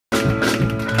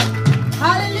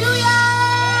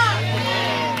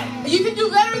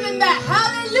that.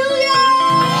 Hallelujah!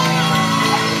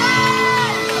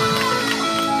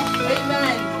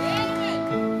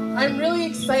 Amen. I'm really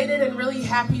excited and really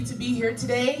happy to be here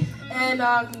today. And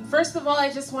first of all,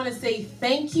 I just want to say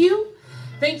thank you.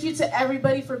 Thank you to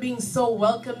everybody for being so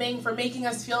welcoming, for making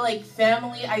us feel like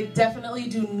family. I definitely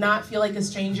do not feel like a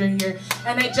stranger here.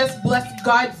 And I just bless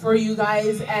God for you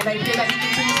guys. And I pray that He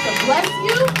continues to bless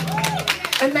you.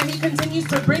 And that He continues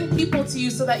to bring people to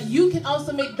you so that you can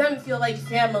also make them feel like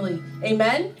family.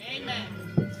 Amen? Amen.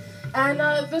 And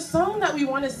the song that we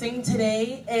want to sing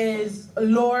today is,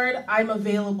 Lord, I'm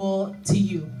Available to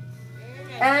You.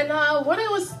 And when I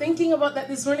was thinking about that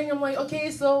this morning, I'm like, okay,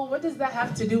 so what does that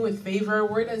have to do with favor?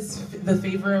 Where does the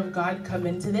favor of God come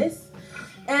into this?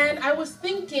 And I was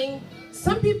thinking,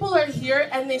 some people are here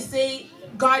and they say,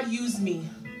 God, use me.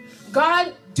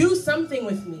 God, do something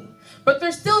with me. But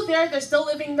they're still there, they're still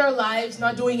living their lives,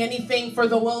 not doing anything for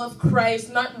the will of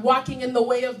Christ, not walking in the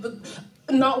way of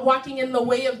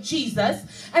Jesus.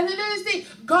 And then they say,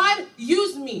 God,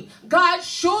 use me. God,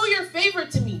 show your favor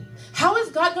to me. How is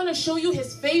God going to show you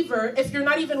His favor if you're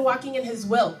not even walking in His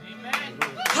will? Amen.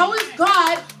 How is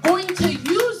God going to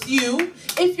use you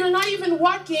if you're not even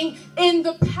walking in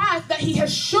the path that He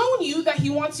has shown you that He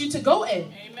wants you to go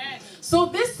in? Amen. So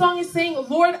this song is saying,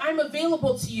 Lord, I'm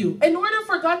available to you. In order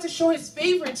for God to show His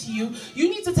favor to you, you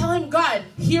need to tell Him, God,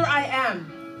 here I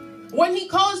am. When He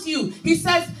calls you, He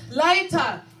says,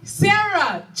 Laita,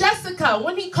 Sarah, Jessica,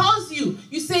 when He calls you,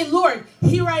 you say, Lord,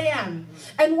 here I am.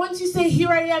 And once you say, here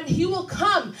I am, He will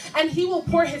come and He will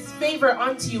pour His favor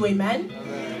onto you. Amen?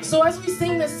 Amen. So as we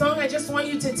sing this song, I just want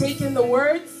you to take in the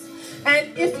words.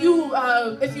 And if you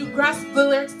grasp the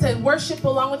lyrics to worship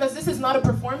along with us, this is not a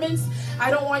performance.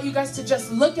 I don't want you guys to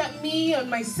just look at me and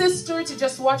my sister to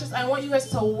just watch us. I want you guys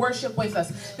to worship with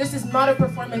us. This is not a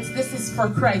performance. This is for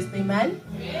Christ. Amen?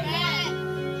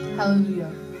 Amen.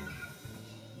 Hallelujah.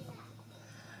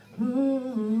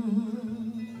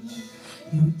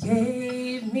 You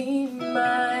gave me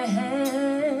my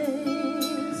hands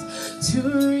to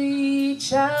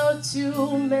reach out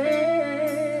to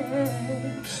man,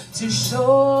 to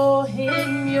show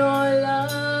him your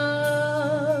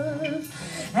love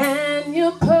and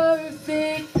your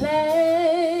perfect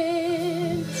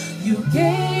plan. You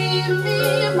gave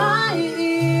me my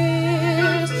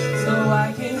ears so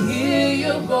I can hear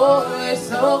your voice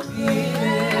so clear.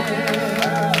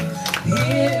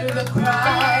 Hear the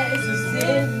cries of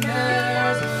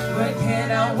sinners. Where can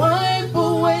I wipe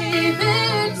away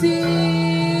their tears?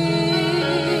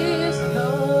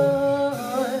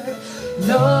 Lord,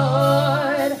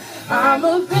 Lord, I'm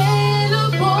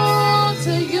available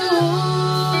to you.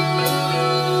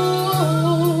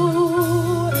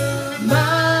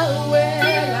 My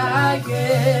will I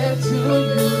give to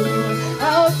you.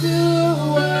 I'll do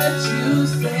what you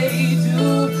say do.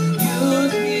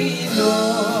 Use me,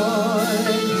 Lord,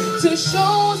 to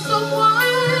show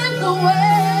someone the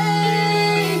way.